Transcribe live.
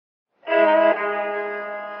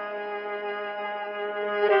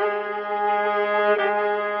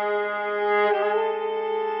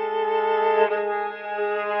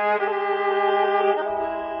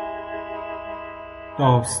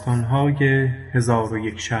داستان‌های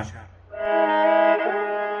 1001 شب.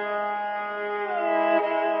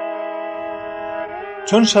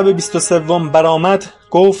 چون شب 23 برآمد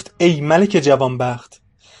گفت ای ملک جوانبخت.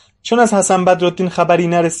 چون از حسن بدرالدین خبری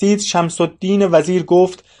نرسید، شمس الدین وزیر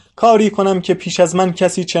گفت کاری کنم که پیش از من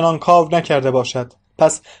کسی چنان کار نکرده باشد.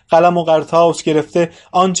 پس قلم و قرطاس گرفته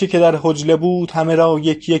آنچه که در حجله بود همه را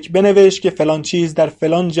یک یک بنوشت که فلان چیز در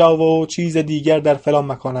فلان جا و چیز دیگر در فلان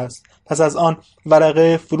مکان است. پس از آن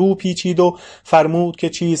ورقه فرو پیچید و فرمود که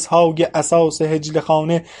چیزهای اثاث حجله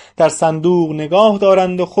خانه در صندوق نگاه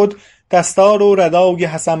دارند و خود دستار و ردای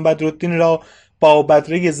حسن بدرالدین را با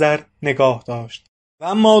بدره زر نگاه داشت. و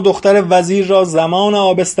اما دختر وزیر را زمان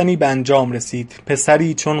آبستنی به انجام رسید.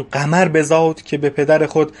 پسری چون قمر بزاد که به پدر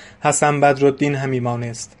خود حسن بدرالدین همی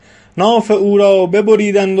مانست. ناف او را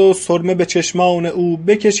ببریدند و سرمه به چشمان او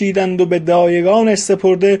بکشیدند و به دایگانش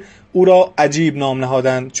سپرده او را عجیب نام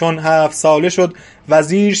نهادند. چون 7 ساله شد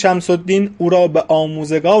وزیر شمس الدین او را به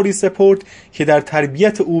آموزگاری سپرد که در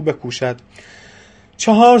تربیت او بکوشد.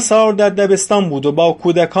 4 سال در دبستان بود و با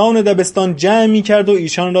کودکان دبستان جمع می کرد و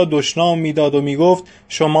ایشان را دشنام می داد و می گفت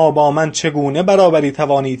شما با من چگونه برابری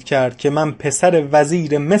توانید کرد که من پسر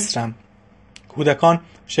وزیر مصرم. کودکان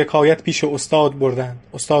شکایت پیش استاد بردند.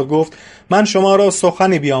 استاد گفت من شما را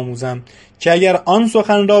سخنی بیاموزم که اگر آن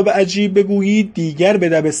سخن را به عجیب بگویید دیگر به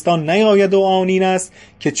دبستان نیاید و آن این است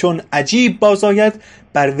که چون عجیب باز آید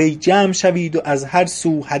بر وی جمع شوید و از هر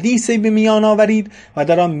سو حدیثی به میان آورید و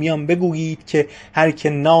در آن میان بگویید که هر که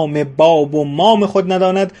نام باب و مام خود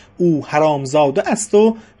نداند او حرامزاده است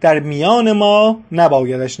و در میان ما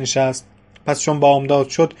نبایدش نشست. پس چون بامداد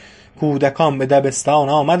شد کودکان به دبستان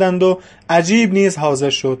آمدند و عجیب نیز حاضر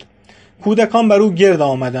شد. کودکان بر او گرد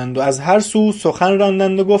آمدند و از هر سو سخن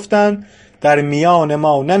راندند و گفتند در میان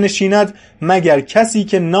ما ننشیند مگر کسی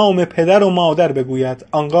که نام پدر و مادر بگوید.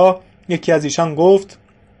 آنگاه یکی از ایشان گفت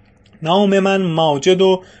نام من ماجد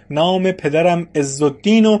و نام پدرم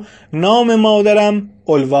عزالدین و نام مادرم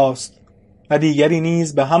الواست. و دیگری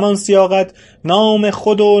نیز به همان سیاقت نام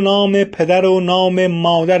خود و نام پدر و نام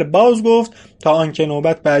مادر باز گفت تا آنکه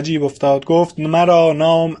نوبت به عجیب افتاد. گفت مرا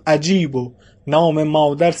نام عجیب و نام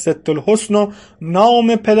مادر ست الحسن و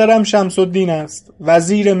نام پدرم شمس الدین است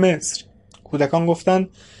وزیر مصر. کودکان گفتند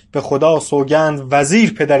به خدا سوگند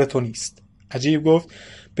وزیر پدر تو نیست. عجیب گفت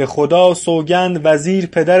به خدا سوگند وزیر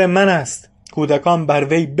پدر من است. کودکان بر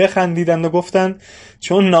وی بخندیدند و گفتند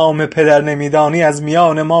چون نام پدر نمیدانی از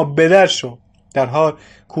میان ما بدر شو. در حال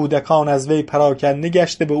کودکان از وی پراکنده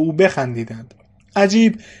گشته به او بخندیدند.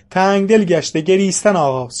 عجیب تنگدل گشته گریستن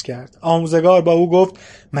آغاز کرد. آموزگار با او گفت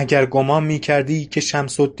مگر گمان می کردی که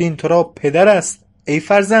شمس الدین تو را پدر است؟ ای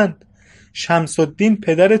فرزند شمس الدین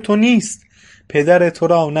پدر تو نیست. پدر تو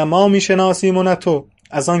را نه ما می شناسیم و نه تو،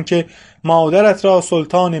 از آنکه مادرت را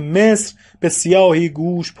سلطان مصر به سیاهی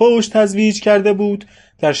گوش پشت تزویج کرده بود.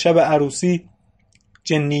 در شب عروسی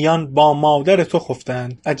جنیان با مادر تو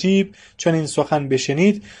خفتند. عجیب چون این سخن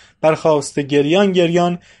بشنید برخاست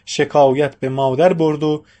گریان شکایت به مادر برد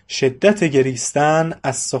و شدت گریستن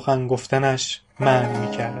از سخن گفتنش منع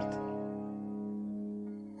می کرد.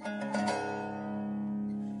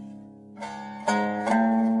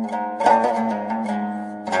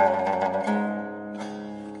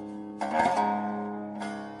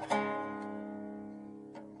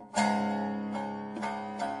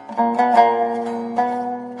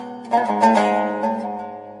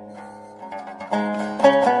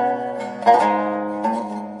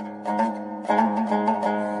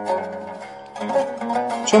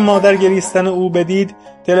 چون مادر گریستن او بدید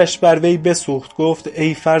دلش بر وی بسوخت. گفت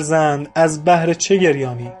ای فرزند از بهر چه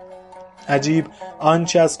گریانی؟ عجیب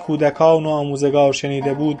آنچه از کودکان و آموزگار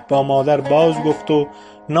شنیده بود با مادر باز گفت و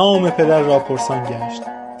نام پدر را پرسان گشت.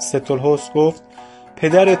 ست الحسن گفت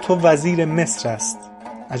پدر تو وزیر مصر است.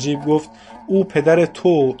 عجیب گفت او پدر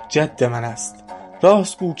تو جد من است.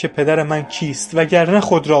 راست گو که پدر من کیست وگرنه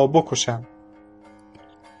خود را بکشم.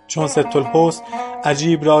 چون ست الحسن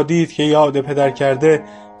عجیب را دید که یاد پدر کرده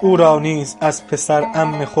او را نیز از پسر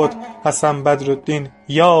عم خود حسن بدرالدین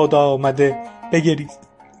یاد آمده بگریست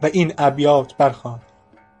و این ابیات برخواند.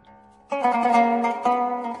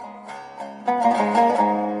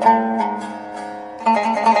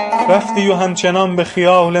 رفتی و همچنان به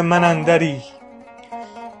خیال من اندری،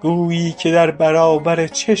 گویی که در برابر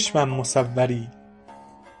چشمم مصوری.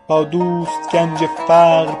 با دوست گنج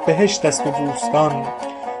فقر بهشت است و دوستان،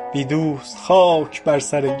 بی دوست خاک بر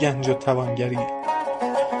سر گنج و توانگری.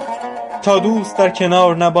 تا دوست در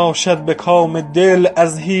کنار نباشد به کام دل،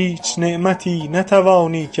 از هیچ نعمتی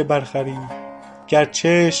نتوانی که برخری. گر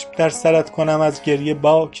چشم در سرت کنم از گریه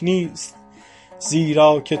باک نیست،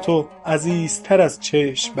 زیرا که تو عزیزتر از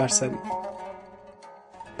چشم بر سری.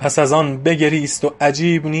 پس از آن بگریست و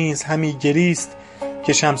عجیب نیز همی گریست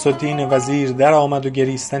که شمس الدین وزیر در آمد و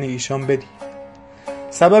گریستن ایشان بدید.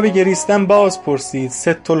 سبب گریستن باز پرسید.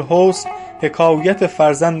 ست الحسن حکایت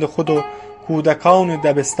فرزند خود و کودکان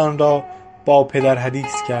دبستان را با پدر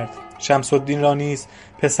حدیث کرد. شمس الدین را نیز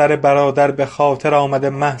پسر برادر به خاطر آمده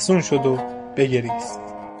محزون شد و بگریست.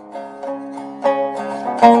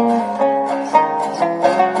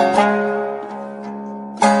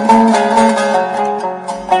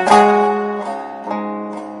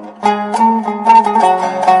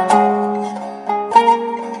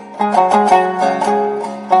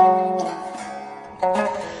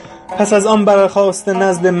 پس از آن برخاسته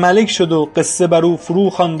نزد ملک شد و قصه بر او فرو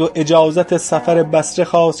خواند و اجازت سفر بصره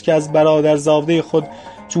خواست که از برادرزاده خود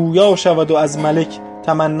جویا شود و از ملک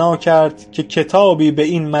تمنا کرد که کتابی به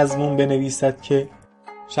این مضمون بنویسد که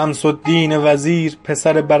شمس الدین وزیر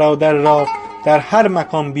پسر برادر را در هر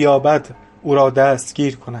مکان بیابد او را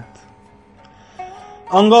دستگیر کند.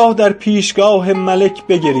 آنگاه در پیشگاه ملک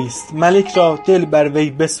بگریست. ملک را دل بر وی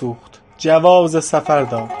بسوخت. جواز سفر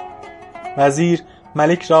داد. وزیر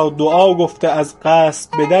ملک را دعا گفته از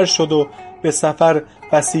قصد به در شد و به سفر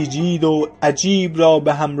بسیجید و عجیب را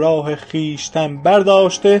به همراه خیشتن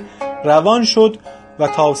برداشته روان شد و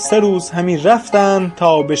تا 3 روز همی رفتند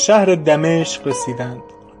تا به شهر دمشق رسیدند.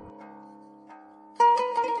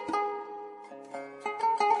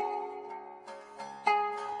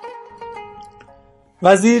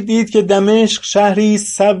 وزیر دید که دمشق شهری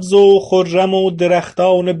سبز و خرم و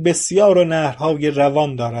درختان بسیار و نهرهای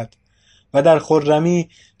روان دارد و در خرمی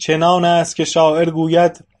چنان است که شاعر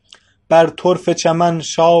گوید بر طرف چمن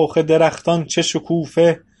شاخ درختان چه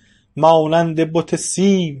شکوفه مانند بت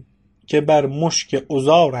سیم که بر مشک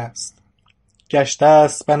عذار است. گشته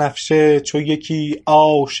است بنفشه چو یکی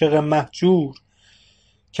عاشق مهجور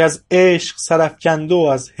که از عشق سرافکنده و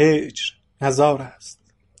از هجر نزار است.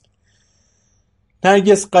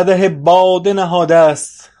 نرگس قدح باده نهاده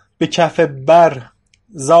است به کف بر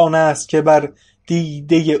زان است که بر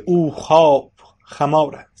دیده او خواب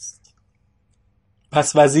خمار است.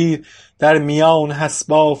 پس وزیر در میان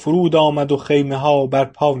حسبا فرود آمد و خیمه ها بر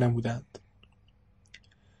پا نمودند.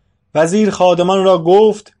 وزیر خادمان را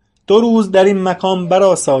گفت 2 روز در این مکان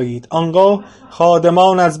برآسایید. آنگاه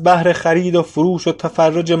خادمان از بهر خرید و فروش و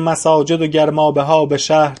تفرج مساجد و گرمابه ها به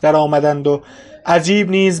شهر در آمدند و عجیب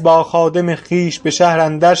نیز با خادم خیش به شهر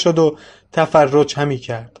اندر شد و تفرج همی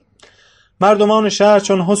کرد. مردمان شهر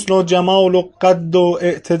چون حسن و جمال و قد و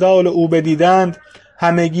اعتدال او بدیدند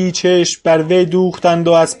همگی چشم بر وی دوختند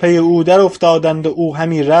و از پی او در افتادند و او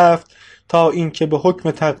همی رفت تا اینکه به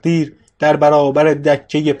حکم تقدیر در برابر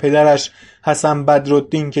دکه پدرش حسن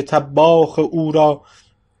بدرالدین که طباخ او را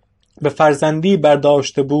به فرزندی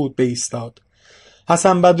برداشته بود بایستاد.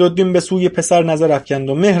 حسن بدرالدین به سوی پسر نظر افکند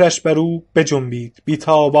و مهرش بر او بجنبید.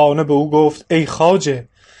 بیتابانه به او گفت ای خواجه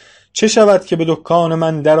چه شود که به دکان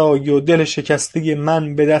من درآیی و دل شکسته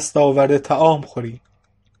من به دست آورده طعام خوری؟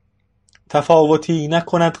 تفاوتی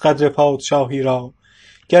نکند قدر پادشاهی را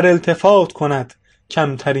گر التفات کند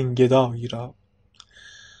کمترین گدایی را.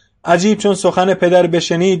 عجیب چون سخن پدر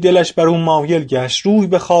بشنید دلش بر او مایل گشت. روی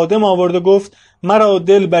به خادم آورد و گفت مرا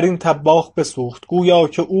دل بر این طباخ بسوخت گویا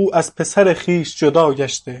که او از پسر خیش جدا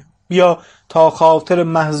گشته. بیا تا خاطر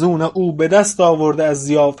محزون او به دست آورده از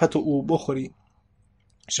ضیافت او بخوری.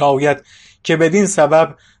 شاید که بدین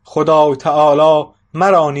سبب خدای تعالی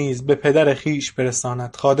مرا نیز به پدر خیش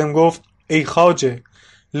برساند. خادم گفت ای خواجه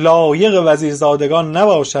لایق وزیرزادگان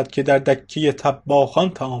نباشد که در دکه طباخان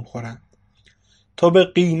طعام خورند. تو به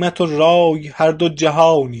قیمت و رای هر 2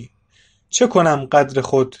 جهانی چه کنم قدر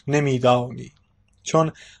خود نمیدانی.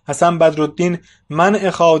 چون حسن بدرالدین منع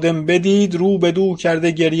خادم بدید رو بدو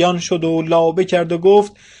کرده گریان شد و لابه کرد و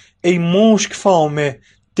گفت ای مشک فام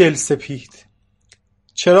دل سپید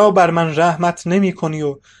چرا بر من رحمت نمی کنی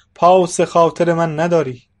و پاس خاطر من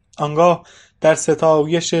نداری؟ آنگاه در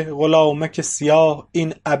ستایش غلامک سیاه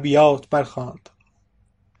این ابیات برخواند.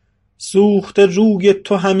 سوخته روی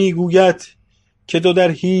تو همی گوید که تو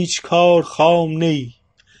در هیچ کار خام نی.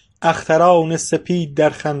 اختران سپید در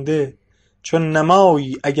خنده چون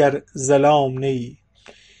نمایی اگر ظلام نی.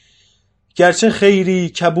 گرچه خیری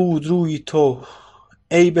کبود روی تو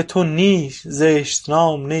عیب تو نیست زشت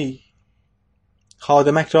نام نی.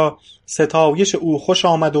 خادمک را ستایش او خوش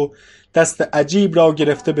آمد و دست عجیب را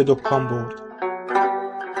گرفته به دکان برد.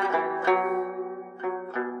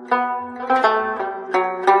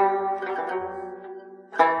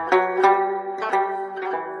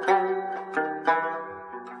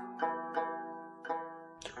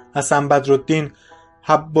 حسن بدرالدین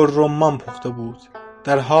حب الرمان پخته بود.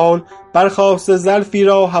 در حال برخاست ظرفی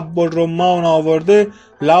را حب الرمان آورده،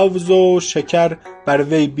 لوز و شکر بر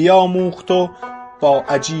وی بیاموخت و با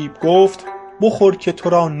عجیب گفت بخور که تو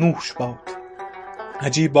را نوش باد.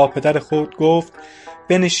 عجیب با پدر خود گفت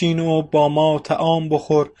بنشین و با ما طعام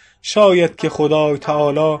بخور، شاید که خدای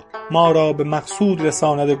تعالی ما را به مقصود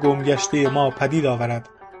رساند و گمگشته ما پدید آورد.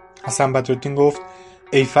 حسن بدرالدین گفت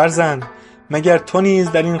ای فرزند، مگر تو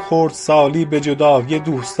نیز در این خردسالی به جدایی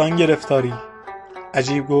دوستان گرفتاری؟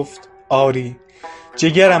 عجیب گفت آری،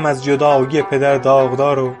 جگرم از جدایی پدر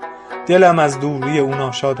داغدار و دلم از دوری او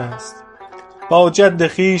ناشاد است. با جد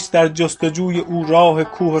خویش در جستجوی او راه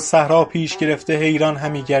کوه و صحرا پیش گرفته حیران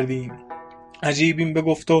همی گردیم. عجیب این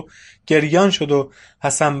بگفت و گریان شد و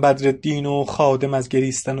حسن بدرالدین و خادم از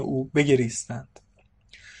گریستن او بگریستند.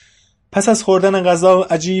 پس از خوردن غذا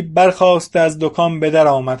عجیب برخاسته از دکان به در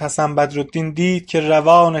آمد. حسن بدرالدین دید که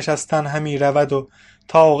روانش از تن همی رود و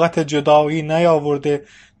طاقت جدایی نیاورده،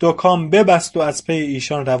 دکان ببست و از پی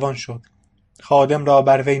ایشان روان شد. خادم را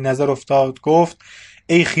بر وی نظر افتاد، گفت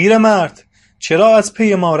ای خیره مرد، چرا از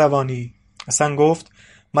پی ما روانی؟ حسن گفت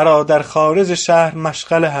مرا در خارج شهر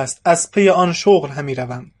مشغله هست، از پی آن شغل همی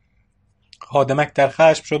روم. خادمک در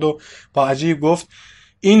خشم شد و با عجیب گفت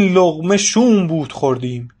این لقمه شوم بود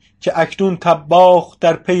خوردیم که اکنون طباخ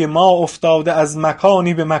در پی ما افتاده، از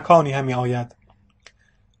مکانی به مکانی همی آید.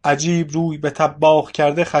 عجیب روی به طباخ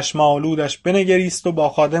کرده خشم‌آلودش بنگریست و با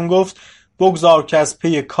خادم گفت بگذار که از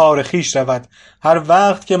پی کار خیش رود. هر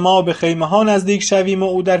وقت که ما به خیمه ها نزدیک شویم و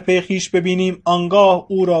او در پی خیش ببینیم، آنگاه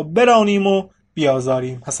او را برانیم و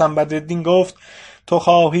بیازاریم. حسن بدرالدین گفت تو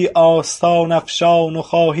خواهی آستان افشان و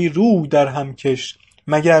خواهی روی در هم کش،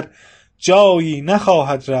 مگر جایی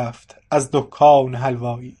نخواهد رفت از دکان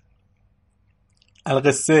حلوایی.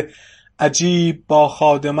 القصه عجیب با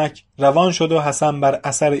خادمک روان شد و حسن بر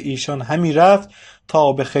اثر ایشان همی رفت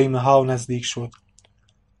تا به خیمه ها نزدیک شد.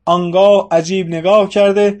 آنگاه عجیب نگاه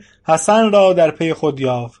کرده حسن را در پی خود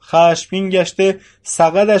یافت، خشمگین گشته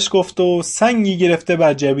سقدش گفت و سنگی گرفته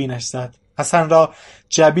بر جبینش زد. حسن را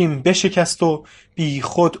جبین بشکست و بی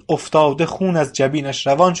خود افتاده خون از جبینش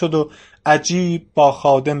روان شد و عجیب با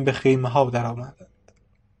خادم به خیمه ها در آمد.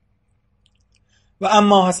 و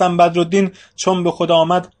اما حسن بدرالدین چون به خود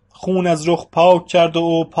آمد، خون از رخ پاک کرد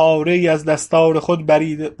و پاره‌ای از دستار خود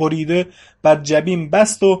بریده بر جبین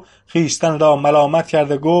بست و خیشتن را ملامت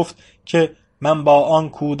کرده گفت که من با آن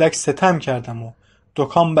کودک ستم کردم و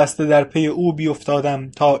دکان بسته در پی او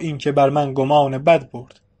بیافتادم تا اینکه بر من گمان بد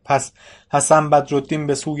برد. پس حسن بدرالدین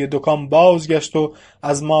به سوی دکان بازگشت و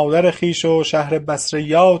از مادر خیش و شهر بصره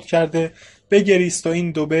یاد کرده بگریست و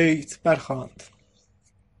این دو بیت برخواند: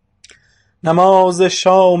 نماز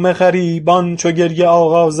شام غریبان چو گریه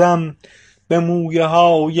آغازم، به مویه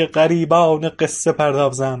های غریبان قصه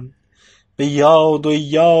پردازم. به یاد و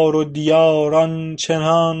یار و دیاران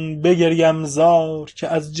چنان بگریم زار، که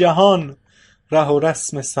از جهان ره و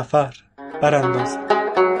رسم سفر براندازم.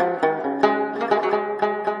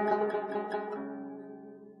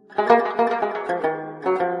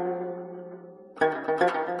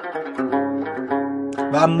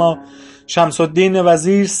 و اما شمس الدین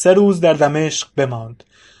وزیر 3 روز در دمشق بماند.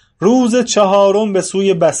 روز 4 به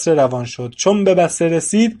سوی بصره روان شد. چون به بصره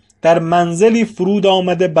رسید در منزلی فرود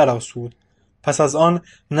آمده برآسود. پس از آن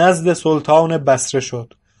نزد سلطان بصره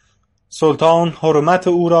شد. سلطان حرمت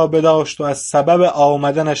او را بداشت و از سبب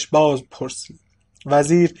آمدنش باز پرسید.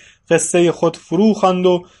 وزیر قصه خود فرو خواند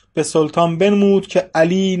و به سلطان بنمود که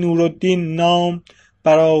علی نورالدین نام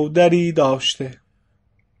برادری داشته.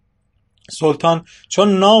 سلطان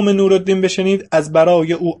چون نام نورالدین بشنید از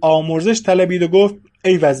برای او آمرزش طلبید و گفت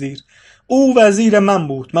ای وزیر، او وزیر من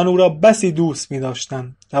بود، من او را بسی دوست می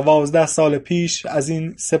داشتم. 12 سال پیش از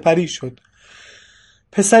این سپری شد.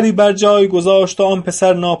 پسری بر جای گذاشت و آن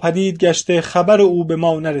پسر ناپدید گشته، خبر او به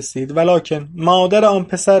ما نرسید. ولکن مادر آن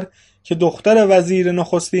پسر که دختر وزیر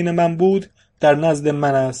نخستین من بود در نزد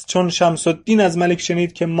من است. چون شمس الدین از ملک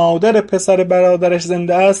شنید که مادر پسر برادرش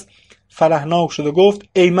زنده است، فرحناک شد و گفت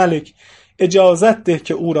ای ملک، اجازت ده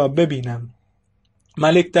که او را ببینم.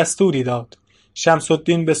 ملک دستوری داد. شمس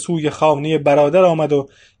الدین به سوی خانه برادر آمد و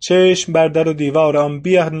چشم بر در و دیوار آن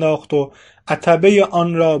بینداخت و عتبه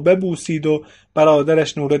آن را ببوسید و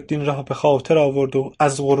برادرش نورالدین را به خاطر آورد و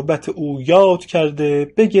از غربت او یاد کرده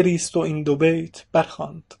بگریست و این 2 بیت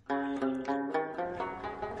برخواند: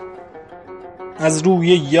 از روی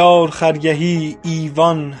یار خرگهی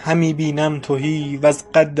ایوان همی بینم تهی، و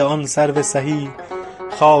از قد آن سرو سهی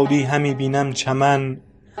خالی همی بینم چمن.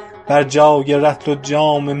 بر جای رطل و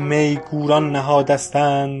جام می گوران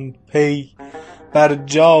نهادستند پی، بر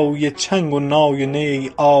جای چنگ و نای و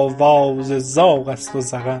نی آواز زاغ است و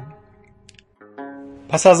زغن.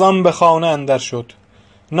 پس از آن به خانه اندر شد.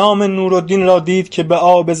 نام نورالدین را دید که به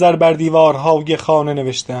آب زر بر دیوارهای خانه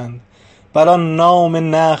نوشتند. بر آن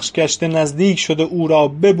نام نقش گشته نزدیک شده او را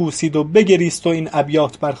ببوسید و بگریست و این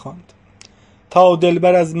ابیات برخواند: تا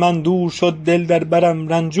دلبر از من دور شد، دل در برم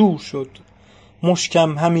رنجور شد.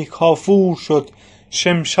 مشکم همی کافور شد،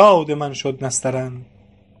 شمشاد من شد نسترن.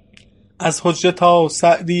 از حجله تا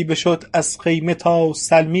سعدی بشد، از خیمه تا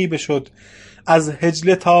سلمی بشد. از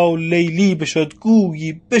حجله تا لیلی بشد،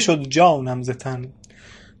 گویی بشد جانم ز تن.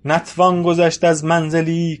 نتوان گذشت از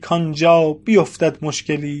منزلی، کانجا بیفتد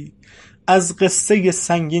مشکلی. از قصه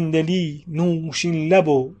سنگین دلی، نوشین لب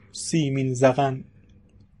و سیمین زغن.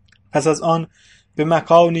 پس از آن به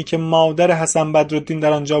مکانی که مادر حسن بدرالدین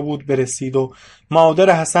در آنجا بود برسید و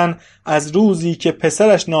مادر حسن از روزی که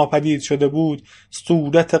پسرش ناپدید شده بود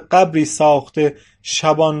صورت قبری ساخته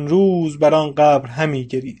شبان روز بر آن قبر همی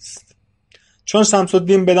گریست. چون شمس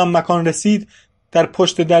الدین بدان مکان رسید، در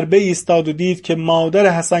پشت دربه ایستاد و دید که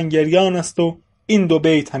مادر حسن گریان است و این دو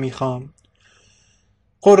بیت همی خواند: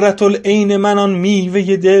 قرة العین من آن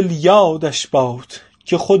میوه دل یادش باد،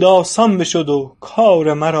 که خود آسان بشد و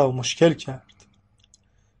کار مرا مشکل کرد.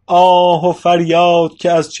 آه و فریاد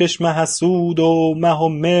که از چشم حسود و مه و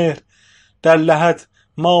مهر، در لحد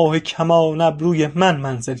ماه کمان ابروی من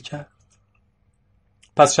منزل کرد.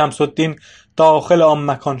 پس شمس الدین داخل آن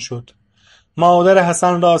مکان شد. مادر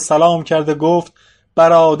حسن را سلام کرده گفت: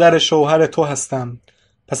 برادر شوهر تو هستم.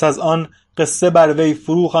 پس از آن قصه بر وی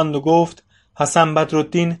فرو خواند و گفت: حسن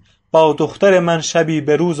بدرالدین با دختر من شبی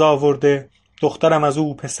به روز آورده، دخترم از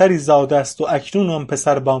او پسری زاده است و اکنون آن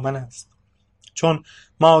پسر با من است. چون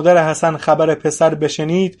مادر حسن خبر پسر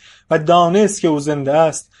بشنید و دانست که او زنده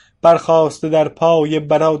است، برخاسته در پای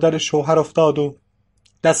برادر شوهر افتاد و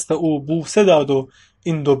دست او بوسه داد و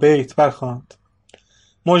این دو بیت برخواند: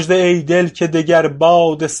 مژده ای دل که دگر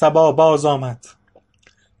باد صبا باز آمد،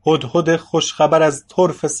 هدهد خوش خبر از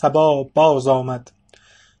طرف صبا باز آمد.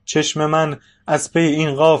 چشم من از پی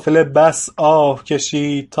این قافله بس آه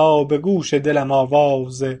کشید، تا به گوش دلم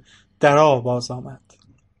آواز درا باز آمد.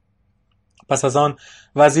 پس از آن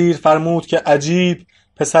وزیر فرمود که عجیب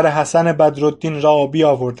پسر حسن بدرالدین را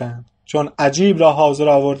بیاوردند. چون عجیب را حاضر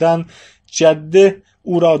آوردند، جده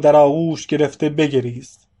او را در آغوش گرفته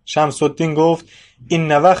بگریست. شمس الدین گفت: این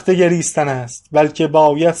نه وقت گریستن است، بلکه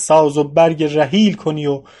باید ساز و برگ رحیل کنی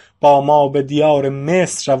و با ما به دیار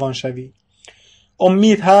مصر روان شوی.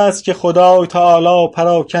 امید هست که خدای تعالی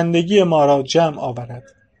پراکندگی ما را جمع آورد.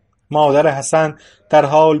 مادر حسن در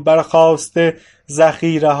حال برخاسته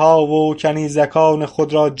ذخیره ها و کنیزکان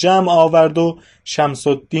خود را جمع آورد و شمس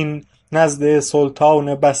الدین نزد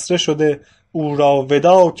سلطان بصره شده او را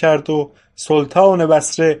وداع کرد و سلطان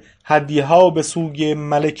بصره هدیه ها به سوی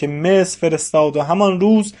ملک مصر فرستاد و همان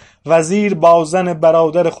روز وزیر با زن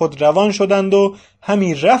برادر خود روان شدند و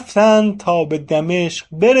همی رفتند تا به دمشق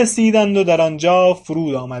برسیدند و در آنجا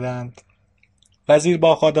فرود آمدند. وزیر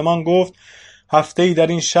با خادمان گفت: هفته‌ای در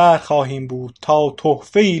این شهر خواهیم بود تا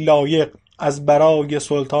تحفه‌ای لایق از برای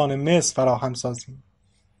سلطان مصر فراهم سازیم.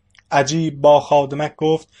 عجیب با خادمک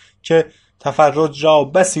گفت که تفرج را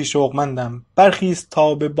بسی شوقمندم، برخیز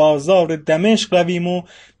تا به بازار دمشق رویم و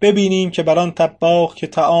ببینیم که بر آن طباخ که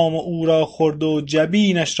طعام او را خورد و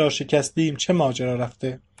جبینش را شکستیم چه ماجرا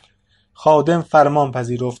رفته. خادم فرمان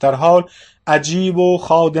پذیرفت. در حال عجیب و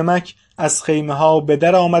خادمک از خیمه ها به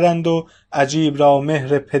در آمدند و عجیب را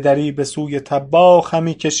مهر پدری به سوی طباخ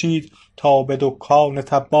همی کشید تا به دکان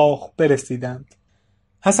طباخ برسیدند.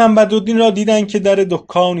 حسن بدرالدین را دیدند که در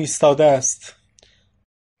دکان ایستاده است.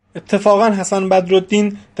 اتفاقا حسن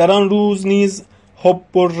بدرالدین در آن روز نیز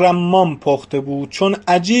حب الرمان پخته بود. چون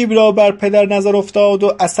عجیب را بر پدر نظر افتاد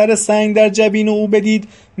و اثر سنگ در جبین او بدید،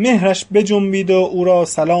 مهرش بجنبید و او را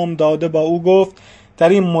سلام داده با او گفت: در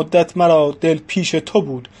این مدت مرا دل پیش تو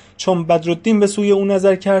بود. چون بدرالدین به سوی او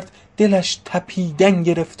نظر کرد، دلش تپیدن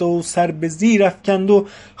گرفت و سر به زیر افکند و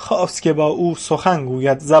خواست که با او سخن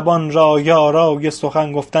گوید. زبان را یارای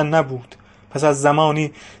سخن گفتن نبود. پس از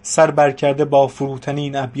زمانی سر برکرده با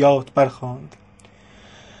فروتنین ابیات برخواند: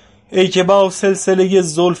 ای که با سلسله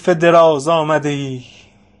زلف دراز آمده ای،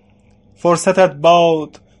 فرصتت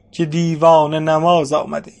باد که دیوانه نماز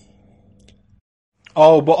آمده ای.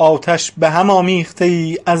 آب و آتش به هم آمیخته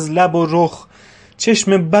ای، از لب و رخ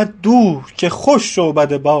چشم بد دور که خوش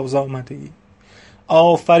شعبده باز آمده ای.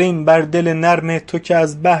 آفرین بر دل نرم تو که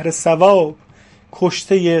از بحر ثواب،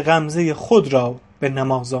 کشته غمزه خود را به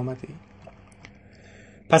نماز آمده ای.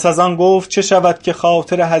 پس از آن گفت: چه شود که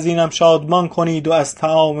خاطر حزینم شادمان کنید و از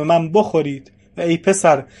طعام من بخورید؟ و ای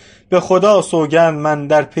پسر، به خدا سوگند من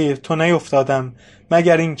در پی تو نیفتادم،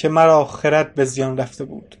 مگر این که مرا خرد به زیان رفته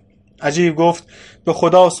بود. عجیب گفت به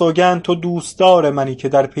خدا سوگند تو دوستدار منی که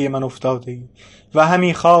در پی من افتاده ای و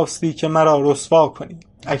همی خواستی که مرا رسوا کنی.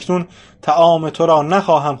 اکنون طعام تو را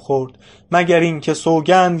نخواهم خورد مگر این که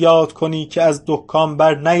سوگند یاد کنی که از دکان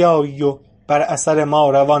بر نیایی و بر اثر ما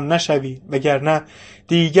روان نشوی، وگرنه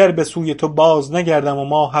دیگر به سوی تو باز نگردم و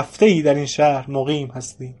ما هفته‌ای در این شهر مقیم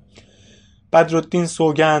هستیم. بدرالدین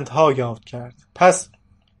سوگندها یاد کرد. پس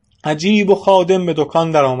عجیب و خادم به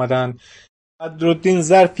دکان در آمدند. بدرالدین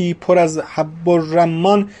ظرفی پر از حب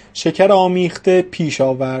الرمان شکر آمیخته پیش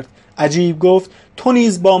آورد. عجیب گفت تو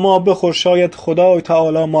نیز با ما بخور، شاید خدای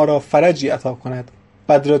تعالی ما را فرجی عطا کند.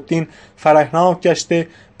 بدرالدین فرحناک گشته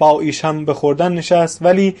با ایشان به خوردن نشست،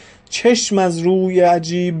 ولی چشم از روی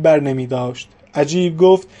عجیب بر نمی داشت. عجیب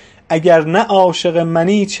گفت اگر نه عاشق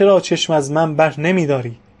منی چرا چشم از من بر نمی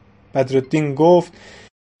داری؟ بدرالدین گفت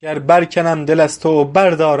گر برکنم دل از تو و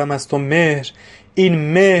بردارم از تو مهر، این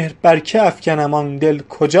مهر بر که افکنم آن دل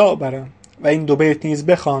کجا برم؟ و این دو بیت نیز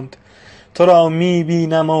بخواند. تو را می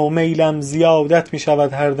بینم و میلم زیادت می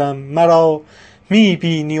شود هر دم، مرا می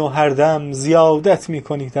بینی و هر دم زیادت می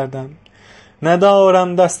کنی در دم.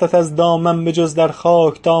 ندارم دستت از دامن به جز در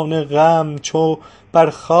خاکدان غم، چو بر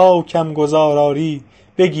خاکم گذاراری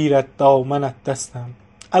بگیرد دامنت دستم.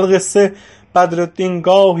 القصه بدرالدین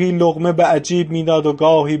گاهی لقمه به عجیب میداد و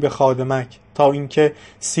گاهی به خادمک تا اینکه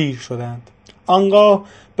سیر شدند. آنگاه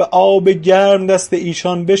به آب گرم دست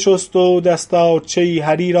ایشان بشست و دستارچه‌ای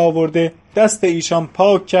حریر آورده دست ایشان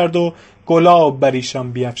پاک کرد و گلاب بر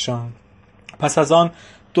ایشان بیفشاند. پس از آن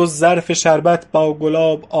 2 ظرف شربت با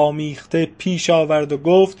گلاب آمیخته پیش آورد و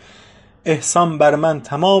گفت احسان بر من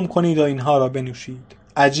تمام کنید و اینها را بنوشید.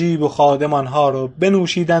 عجیب و خادم آنها را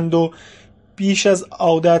بنوشیدند و بیش از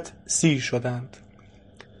عادت سیر شدند.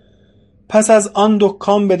 پس از آن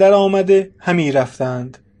دکان به در آمده همی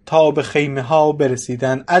رفتند تا به خیمه ها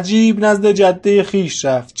برسیدند. عجیب نزد جده خیش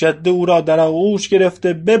رفت. جده او را در آغوش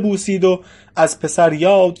گرفته ببوسید و از پسر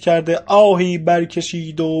یاد کرده آهی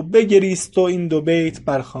برکشید و بگریست و این 2 بیت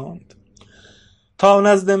برخواند. تا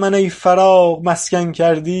نزد من ای فراق مسکن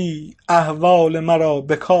کردی، احوال مرا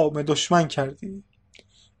به کام دشمن کردی.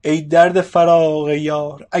 ای درد فراق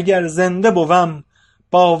یار اگر زنده بوم،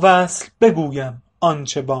 با وصل بگویم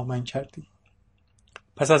آنچه با من کردی.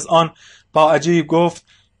 پس از آن با عجیب گفت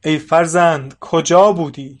ای فرزند کجا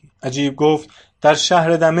بودی؟ عجیب گفت در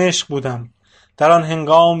شهر دمشق بودم. در آن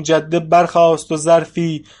هنگام جده برخاست و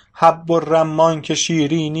ظرفی حب الرمان که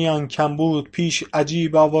شیرینی آن کم بود پیش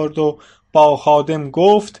عجیب آورد و با خادم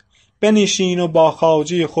گفت بنشین و با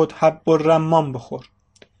خواجه خود حب الرمان بخور.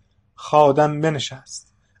 خادم بنشست.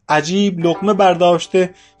 عجیب لقمه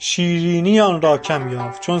برداشته شیرینی آن را کم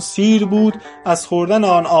یافت، چون سیر بود از خوردن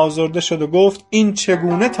آن آزرده شد و گفت این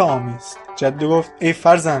چگونه طعامی است؟ جده گفت ای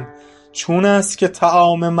فرزند چون است که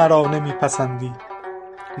طعام مرا نمی پسندی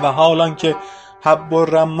و حالان که حب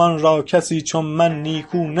الرمان را کسی چون من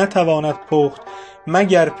نیکو نتواند پخت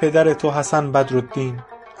مگر پدر تو حسن بدرالدین.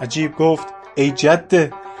 عجیب گفت ای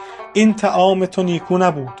جده این طعام تو نیکو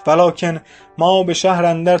نبود، ولکن ما به شهر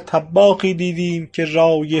اندر طباخی دیدیم که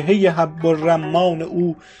رایحه حب الرمان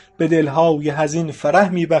او به دلهای حزین فرح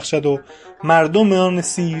می بخشد و مردم آن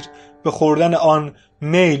سیر به خوردن آن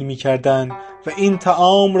میل می کردند و این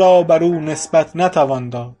طعام را بر او نسبت نتوان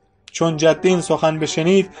داد. چون جده این سخن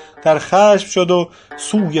بشنید در خشم شد و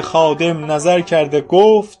سوی خادم نظر کرده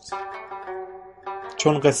گفت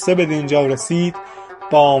چون قصه به دینجا رسید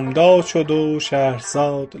بامداد شد و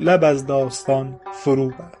شهرزاد لب از داستان فرو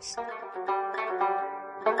بست.